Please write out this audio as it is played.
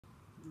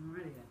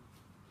Alrighty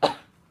then.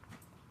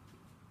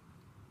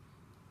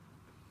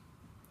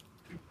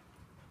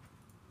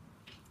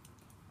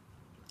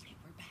 Hey,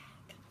 we're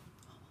back.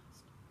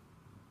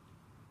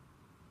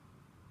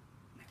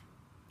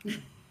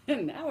 Almost.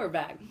 And now we're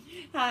back.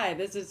 Hi,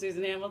 this is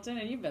Susan Hamilton,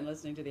 and you've been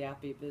listening to the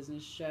Offbeat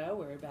Business Show.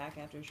 We're back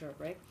after a short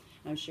break.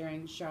 I'm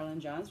sharing Charlynn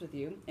Johns with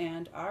you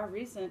and our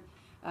recent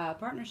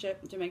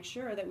partnership to make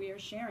sure that we are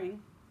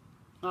sharing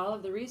all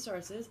of the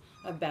resources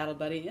of Battle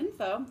Buddy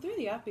info through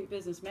the Offbeat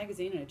Business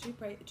Magazine in a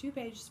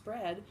two-page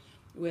spread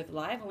with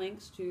live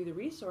links to the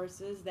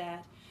resources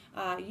that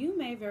you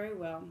may very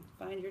well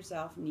find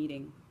yourself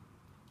needing.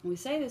 We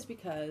say this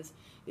because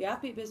the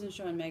Offbeat Business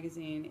Show and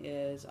Magazine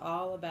is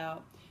all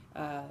about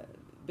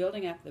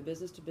building up the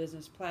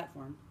business-to-business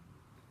platform,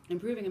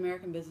 improving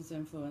American business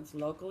influence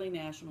locally,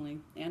 nationally,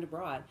 and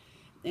abroad.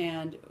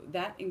 And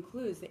that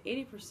includes the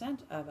 80%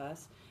 of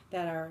us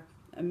that are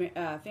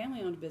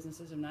family-owned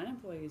businesses of 9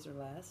 employees or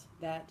less.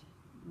 That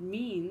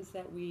means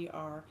that we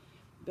are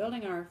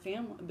building our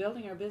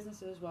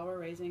businesses while we're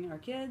raising our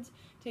kids,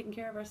 taking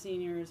care of our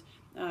seniors,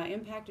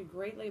 impacted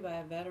greatly by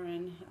a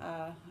veteran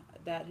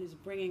that is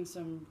bringing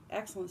some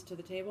excellence to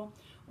the table,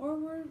 or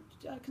we're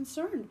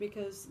concerned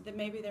because that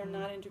maybe they're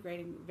not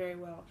integrating very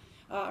well,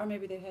 or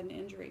maybe they've had an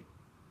injury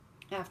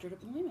after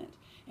deployment.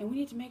 And we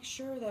need to make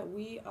sure that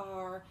we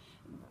are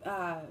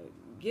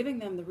giving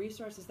them the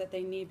resources that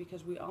they need,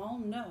 because we all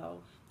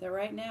know that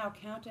right now,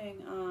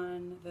 counting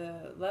on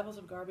the levels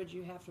of garbage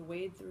you have to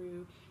wade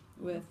through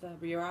with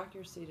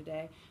bureaucracy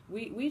today,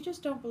 we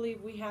just don't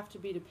believe we have to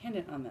be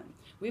dependent on them.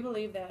 We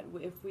believe that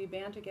if we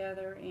band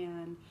together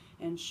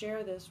and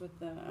share this with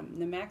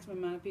the maximum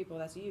amount of people,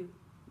 that's you,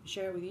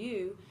 share it with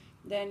you,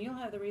 then you'll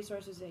have the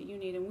resources that you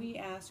need. And we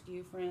ask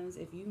you, friends,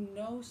 if you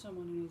know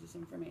someone who needs this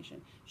information,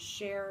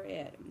 share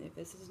it. If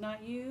this is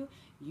not you,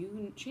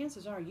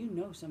 chances are you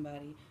know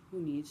somebody who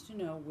needs to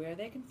know where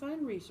they can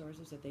find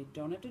resources that they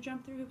don't have to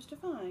jump through hoops to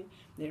find.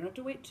 They don't have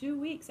to wait 2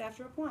 weeks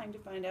after applying to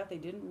find out they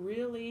didn't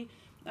really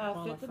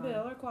fit the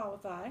bill or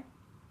qualify.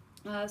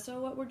 So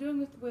what we're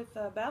doing with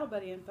Battle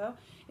Buddy info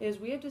is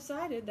we have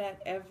decided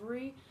that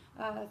every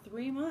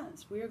 3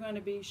 months we are going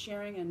to be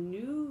sharing a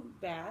new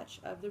batch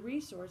of the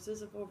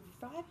resources of over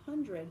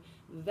 500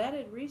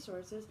 vetted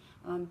resources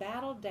on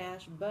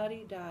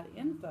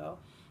battle-buddy.info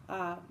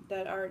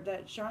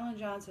that Charlynn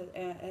Johns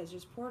has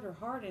just poured her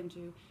heart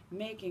into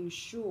making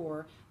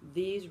sure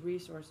these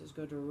resources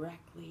go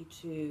directly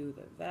to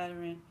the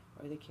veteran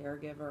or the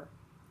caregiver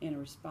in a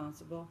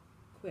responsible,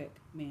 quick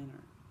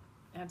manner.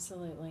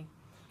 Absolutely.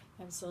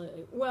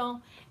 Absolutely.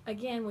 Well,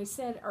 again, we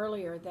said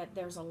earlier that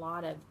there's a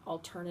lot of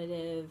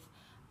alternative,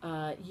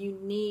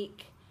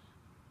 unique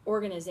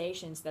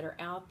organizations that are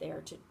out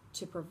there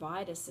to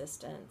provide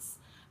assistance,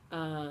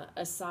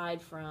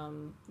 aside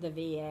from the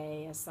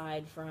VA,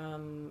 aside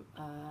from,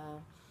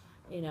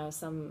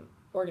 some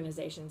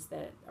organizations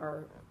that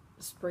are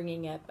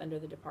springing up under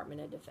the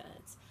Department of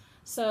Defense.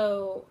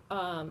 So,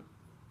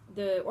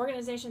 the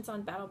organizations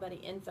on Battle Buddy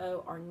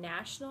info are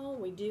national.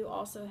 We do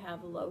also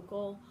have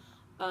local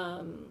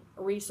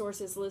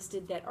resources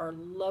listed that are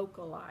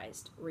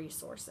localized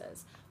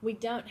resources. We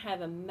don't have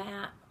a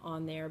map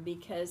on there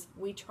because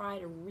we try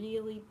to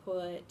really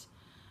put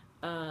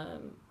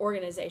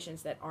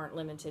organizations that aren't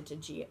limited to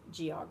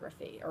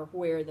geography or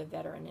where the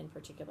veteran in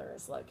particular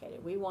is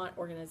located. We want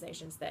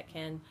organizations that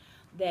can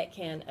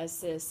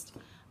assist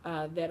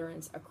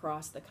veterans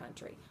across the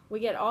country. We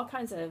get all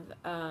kinds of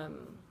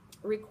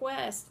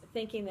requests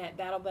thinking that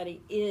Battle Buddy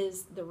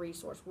is the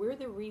resource. We're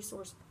the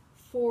resource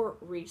for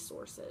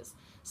resources.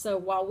 So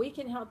while we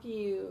can help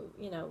you,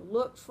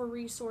 look for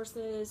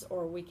resources,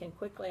 or we can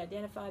quickly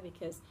identify,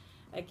 because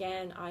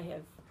again, I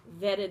have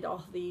vetted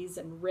all these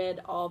and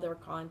read all their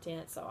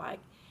content,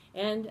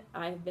 and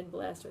I've been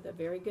blessed with a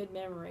very good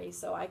memory,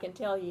 so I can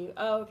tell you,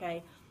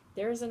 okay,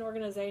 there's an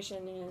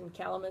organization in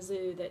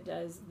Kalamazoo that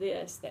does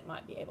this that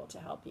might be able to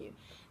help you.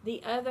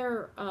 The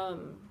other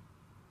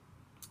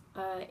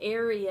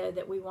area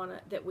that we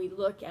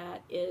look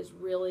at is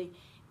really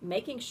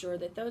making sure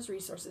that those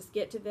resources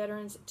get to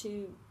veterans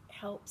to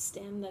help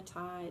stem the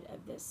tide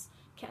of this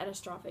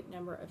catastrophic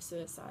number of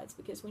suicides.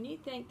 Because when you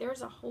think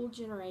there's a whole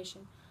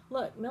generation,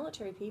 look,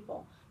 military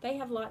people, they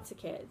have lots of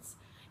kids.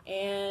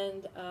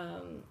 And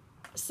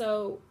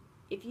so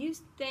if you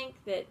think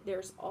that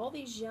there's all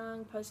these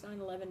young post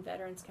 9/11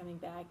 veterans coming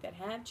back that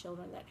have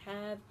children, that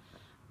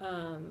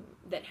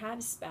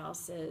have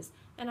spouses,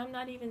 and I'm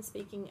not even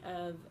speaking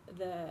of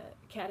the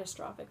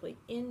catastrophically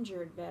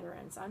injured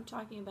veterans. I'm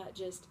talking about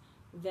just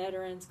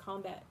veterans,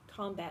 combat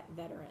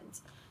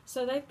veterans.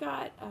 So they've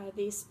got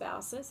these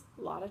spouses.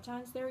 A lot of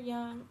times they're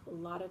young. A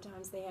lot of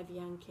times they have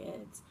young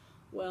kids.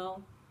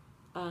 Well,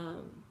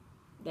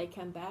 they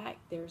come back.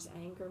 There's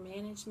anger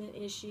management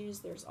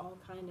issues. There's all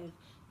kind of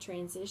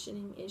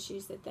transitioning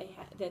issues that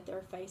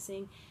they're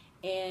facing,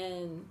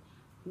 and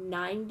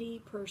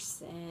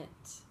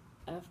 90%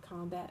 of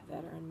combat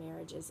veteran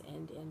marriages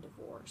end in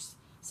divorce.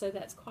 So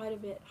that's quite a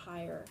bit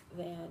higher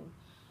than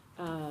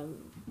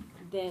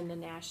the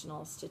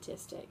national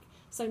statistic.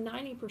 So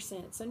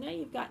 90%. So now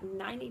you've got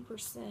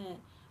 90%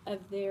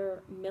 of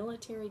their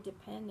military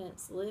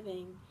dependents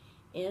living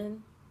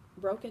in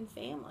broken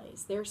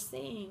families. They're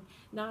seeing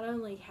not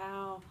only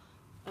how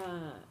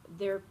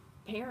their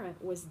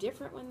parent was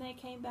different when they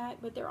came back,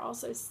 but they're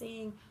also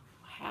seeing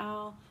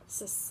how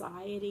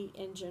society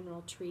in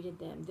general treated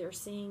them. They're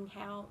seeing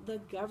how the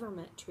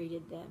government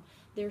treated them.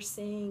 They're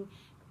seeing,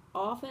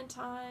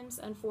 oftentimes,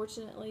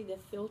 unfortunately, the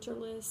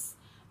filterless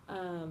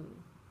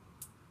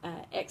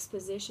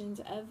expositions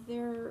of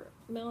their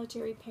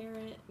military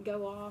parent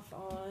go off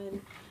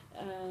on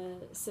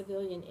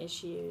civilian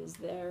issues,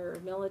 their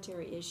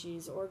military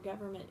issues, or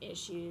government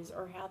issues,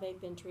 or how they've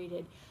been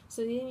treated.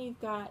 So then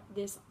you've got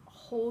this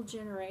whole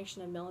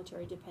generation of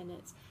military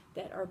dependents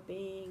that are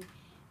being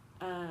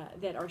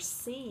that are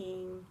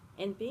seeing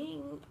and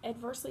being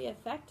adversely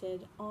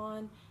affected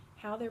on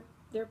how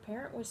their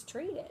parent was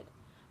treated.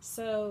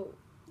 So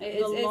it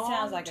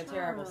sounds like a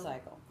terrible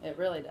cycle. It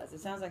really does.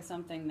 It sounds like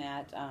something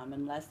that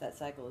unless that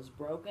cycle is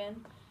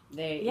broken,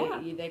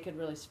 they could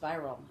really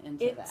spiral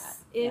into that.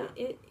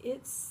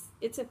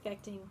 It's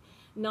affecting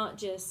not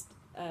just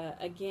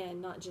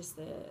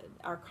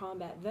our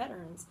combat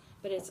veterans,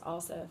 but it's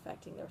also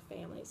affecting their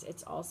families.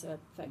 It's also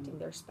affecting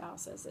their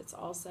spouses. It's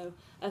also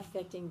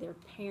affecting their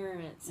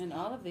parents. And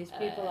all of these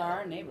people are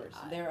our neighbors.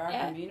 They're our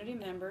community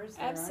members.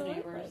 They're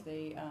absolutely. our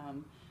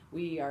neighbors.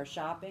 We are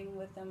shopping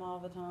with them all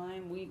the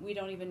time. We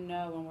don't even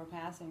know when we're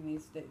passing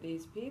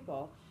these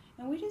people,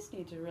 and we just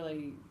need to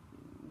really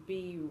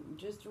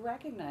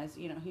recognize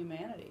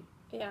humanity.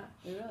 Yeah,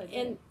 we really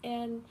do.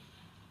 And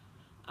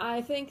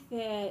I think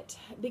that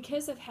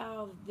because of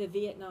how the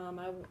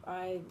Vietnam,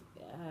 I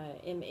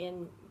am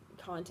in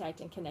contact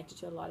and connected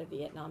to a lot of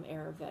Vietnam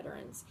era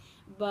veterans,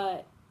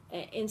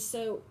 and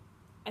so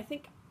I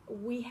think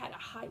we had a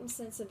heightened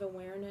sense of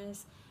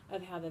awareness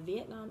of how the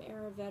Vietnam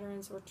era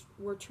veterans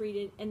were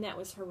treated, and that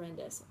was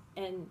horrendous,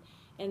 and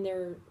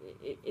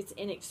it's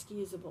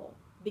inexcusable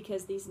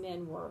because these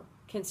men were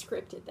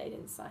conscripted. They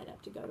didn't sign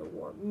up to go to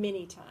war.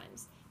 Many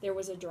times there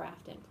was a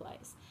draft in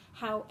place.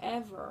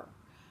 However,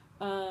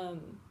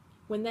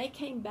 when they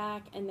came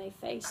back and they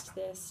faced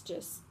this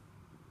just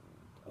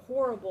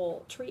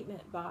horrible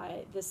treatment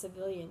by the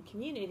civilian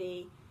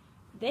community,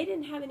 they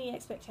didn't have any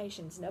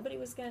expectations. Nobody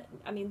was going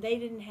to, they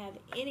didn't have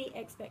any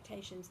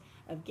expectations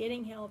of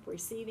getting help,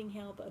 receiving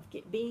help, of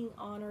being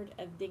honored,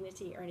 of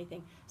dignity or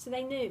anything. So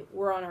they knew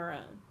we're on our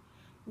own.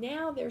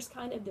 Now there's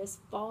kind of this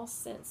false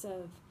sense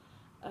of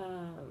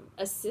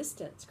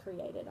assistance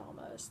created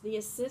almost. The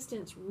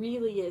assistance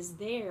really is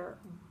there,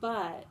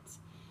 but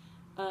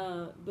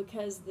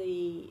because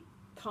the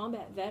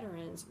combat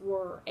veterans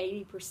were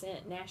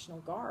 80% National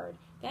Guard,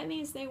 that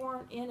means they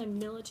weren't in a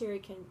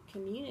military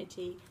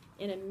community,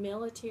 in a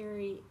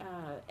military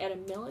at a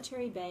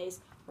military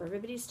base where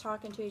everybody's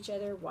talking to each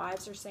other.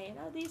 Wives are saying,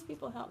 "Oh, these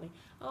people helped me.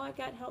 Oh, I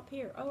got help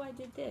here. Oh, I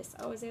did this.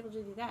 I was able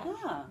to do that."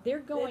 Yeah. They're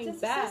going back.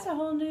 That's a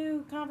whole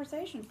new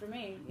conversation for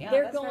me. Yeah,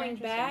 they're going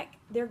back.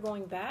 They're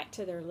going back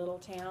to their little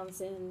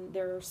towns in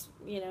their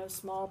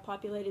small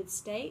populated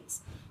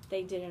states.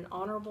 They did an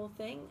honorable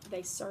thing.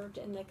 They served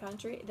in the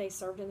country. They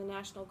served in the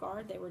National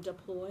Guard. They were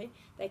deployed.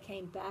 They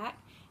came back,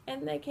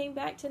 and they came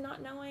back to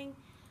not knowing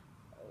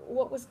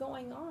what was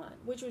going on,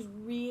 which was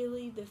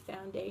really the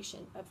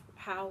foundation of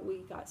how we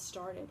got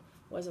started.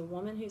 Was a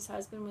woman whose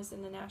husband was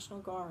in the National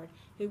Guard,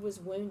 who was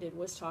wounded,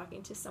 was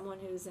talking to someone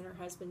who was in her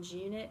husband's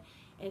unit,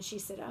 and she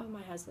said, "Oh,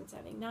 my husband's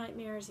having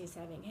nightmares. He's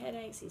having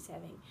headaches. He's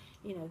having,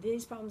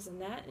 these problems and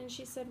that." And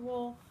she said,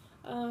 "Well,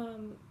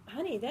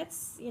 honey,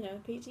 that's,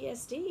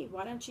 PTSD.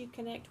 Why don't you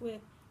connect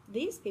with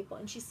these people?"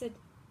 And she said,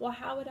 "Well,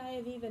 how would I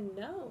have even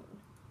known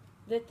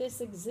that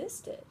this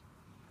existed?"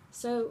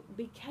 So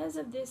because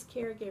of this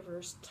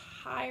caregiver's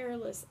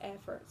tireless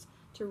efforts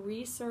to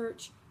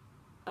research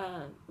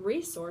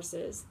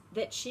resources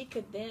that she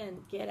could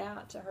then get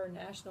out to her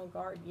National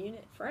Guard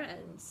unit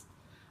friends,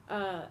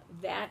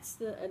 that's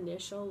the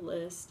initial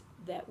list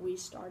that we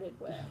started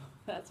with.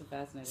 That's a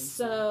fascinating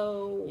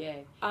So,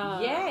 yay.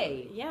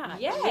 Yay. Yeah.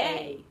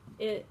 Yay.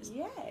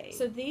 Yay.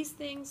 So these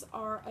things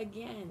are,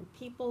 again,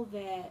 people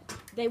that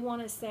they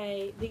want to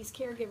say, these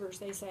caregivers,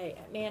 they say,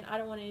 "Man, I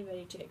don't want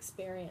anybody to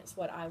experience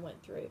what I went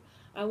through.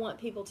 I want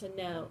people to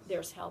know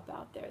there's help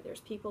out there.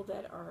 There's people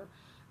that are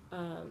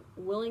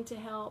willing to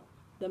help.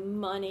 The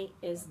money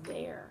is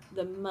there.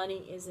 The money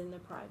is in the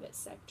private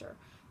sector.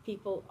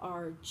 People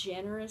are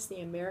generous.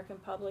 The American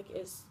public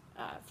is,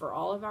 for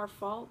all of our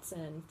faults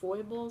and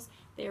foibles,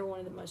 they are one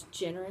of the most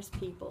generous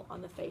people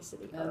on the face of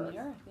the earth.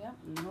 Yeah,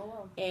 in the whole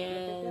world.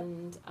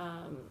 And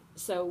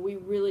so we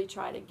really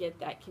try to get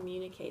that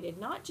communicated,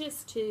 not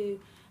just to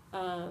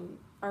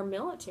our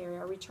military,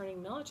 our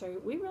returning military.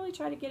 We really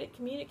try to get it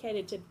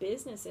communicated to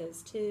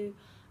businesses, to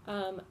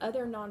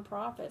other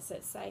nonprofits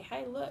that say,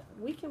 "Hey, look,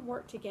 we can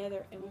work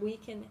together and we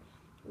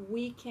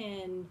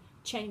can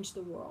change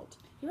the world."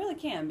 You really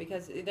can,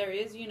 because there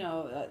is,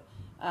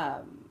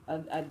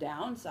 a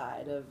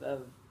downside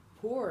of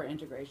poor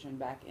integration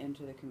back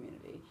into the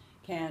community.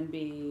 can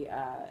be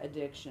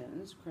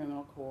addictions,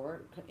 criminal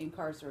court,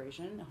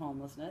 incarceration,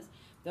 homelessness.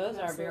 Those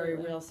are very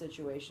Absolutely. real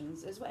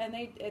situations as well, and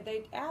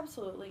they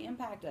absolutely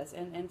impact us.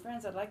 And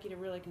friends, I'd like you to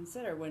really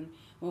consider when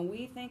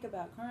we think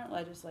about current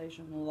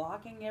legislation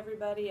locking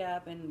everybody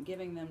up and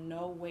giving them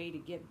no way to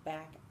get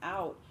back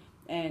out,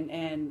 and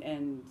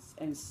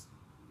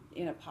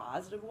in a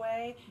positive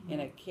way, in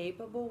a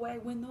capable way,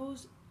 when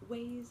those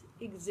ways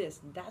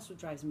exist, that's what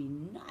drives me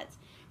nuts.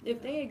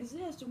 If they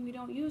exist and we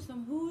don't use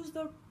them,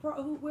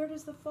 where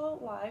does the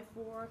fault lie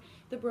for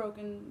the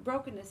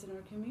brokenness in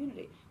our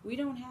community? We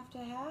don't have to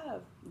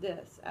have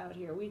this out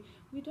here. We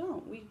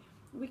don't. We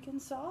can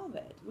solve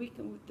it.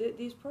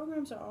 These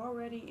programs are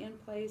already in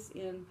place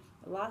in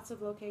lots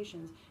of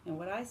locations. And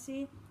what I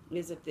see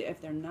is if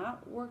they're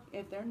not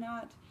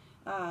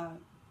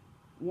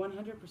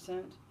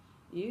 100%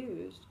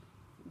 used,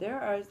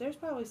 there's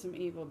probably some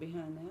evil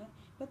behind that.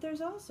 But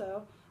there's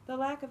also the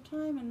lack of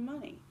time and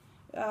money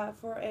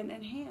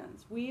and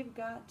hands. We've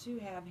got to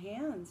have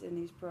hands in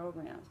these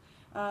programs.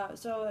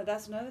 So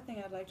that's another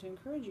thing I'd like to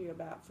encourage you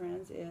about,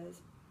 friends,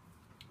 is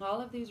all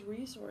of these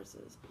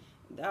resources.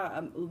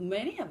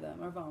 Many of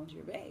them are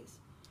volunteer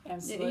based.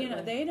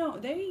 Absolutely.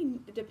 They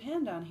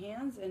depend on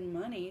hands and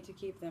money to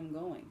keep them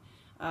going.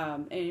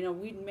 And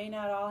we may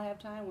not all have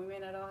time, we may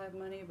not all have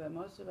money, but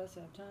most of us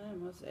have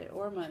time,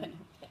 or money.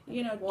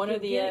 One or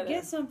the other.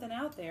 Get something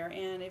out there,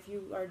 and if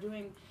you're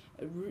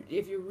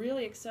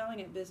really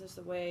excelling at business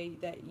the way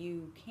that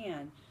you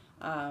can,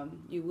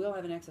 you will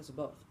have an excess of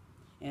both.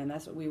 And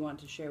that's what we want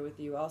to share with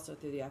you also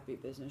through the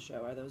Offbeat Business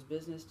Show, are those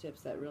business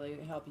tips that really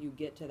help you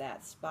get to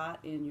that spot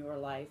in your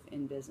life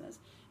in business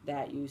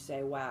that you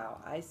say,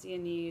 wow, I see a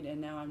need, and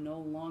now I'm no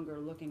longer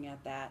looking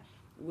at that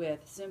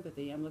with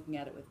sympathy. I'm looking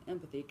at it with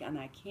empathy, and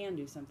I can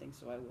do something,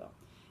 so I will.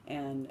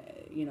 And,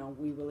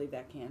 we believe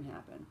that can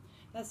happen.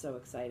 That's so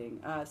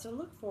exciting. So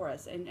look for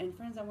us. And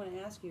friends, I want to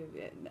ask you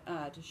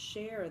to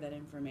share that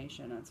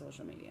information on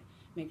social media.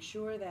 Make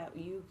sure that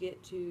you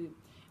get to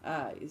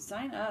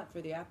sign up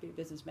for the Offbeat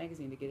Business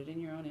Magazine to get it in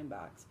your own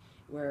inbox,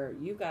 where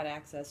you've got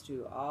access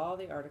to all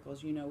the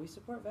articles. We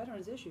support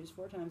veterans issues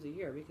 4 times a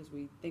year because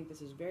we think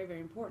this is very, very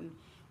important,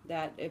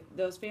 that if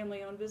those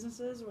family-owned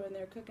businesses, when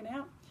they're cooking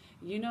out,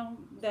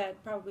 that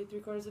probably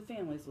 3/4 of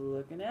families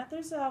looking at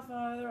their cell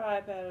phone or their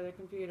iPad or their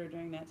computer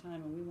during that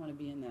time, and we want to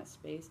be in that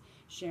space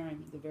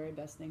sharing the very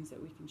best things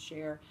that we can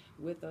share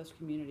with those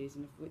communities.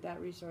 And if that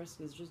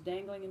resource is just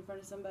dangling in front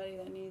of somebody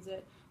that needs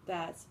it,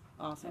 that's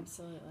awesome.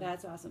 Absolutely.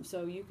 That's awesome.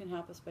 So you can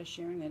help us by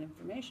sharing that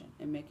information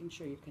and making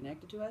sure you're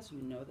connected to us,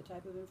 the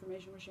type of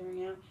information we're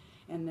sharing out,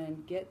 and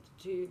then get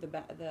to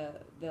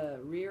the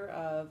rear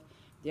of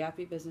the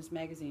Offbeat Business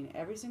Magazine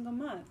every single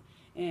month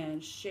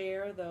and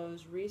share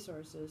those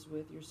resources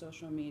with your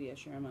social media.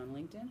 Share them on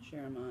LinkedIn,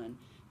 share them on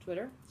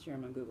Twitter, share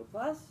them on Google+,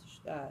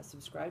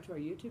 subscribe to our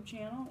YouTube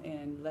channel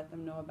and let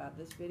them know about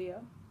this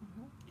video.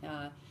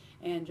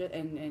 And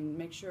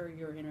make sure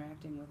you're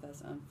interacting with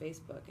us on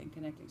Facebook and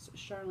connecting. So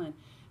Charlynn,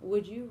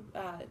 would you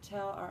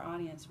tell our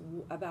audience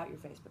about your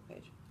Facebook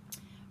page?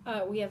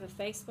 We have a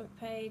Facebook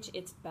page.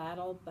 It's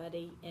Battle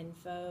Buddy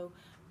Info.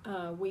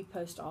 We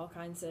post all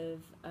kinds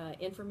of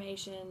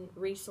information,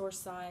 resource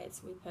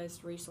sites. We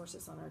post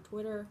resources on our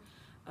Twitter.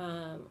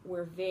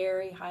 We're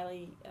very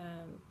highly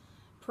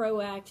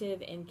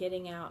proactive in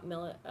getting out,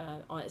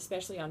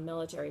 especially on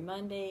Military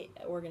Monday,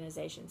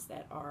 organizations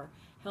that are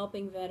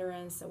helping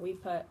veterans. So we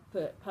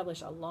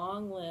publish a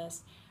long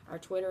list. Our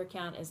Twitter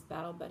account is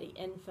Battle Buddy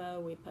Info.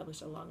 We publish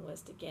a long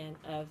list again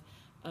of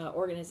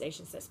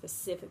organizations that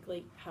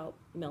specifically help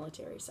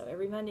military. So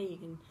every Monday you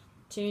can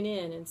tune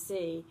in and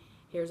see,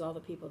 here's all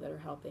the people that are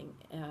helping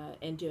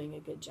and doing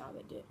a good job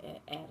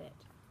at it.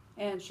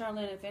 And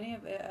Charlynn, if any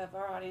of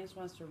our audience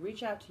wants to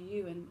reach out to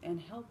you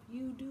and help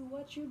you do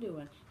what you're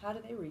doing, how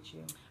do they reach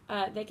you?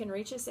 They can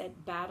reach us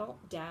at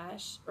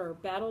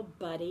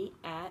battlebuddy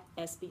at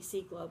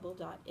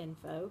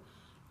sbcglobal.info,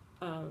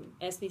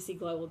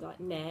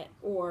 sbcglobal.net,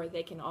 or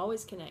they can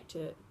always connect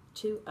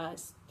to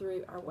us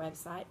through our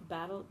website,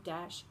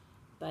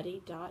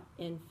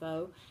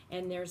 battle-buddy.info,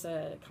 and there's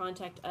a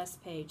contact us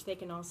page. They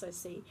can also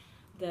see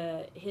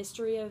the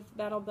history of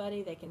Battle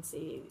Buddy. They can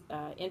see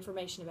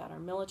information about our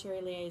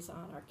military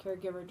liaison, our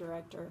caregiver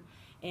director,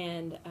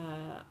 and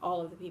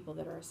all of the people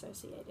that are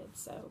associated.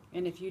 So,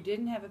 and if you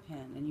didn't have a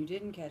pen and you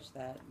didn't catch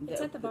that,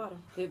 it's at the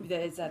bottom.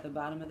 It's at the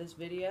bottom of this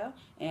video,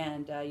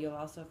 and you'll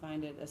also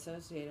find it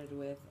associated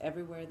with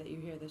everywhere that you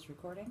hear this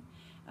recording.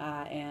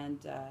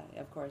 And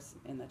of course,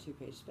 in the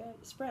 2-page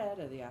spread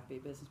of the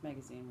Offbeat Business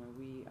Magazine, where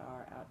we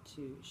are out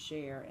to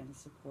share and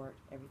support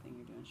everything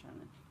you're doing,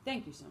 Charlynn.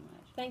 Thank you so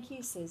much. Thank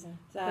you, Susan.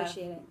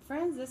 Appreciate it.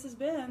 Friends, this has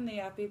been the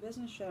Offbeat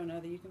Business Show.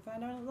 Know that you can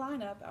find our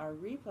lineup, our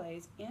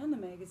replays, and the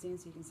magazine,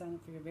 so you can sign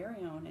up for your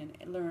very own and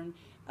learn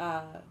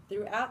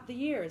throughout the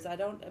years. I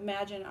don't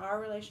imagine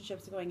our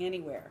relationships going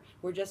anywhere.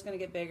 We're just going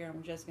to get bigger and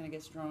we're just going to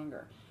get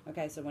stronger.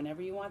 Okay, so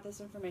whenever you want this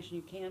information,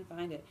 you can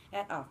find it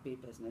at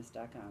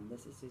offbeatbusiness.com.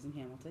 This is Susan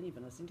Hamilton. You've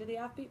been listening to the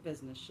Offbeat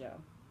Business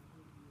Show.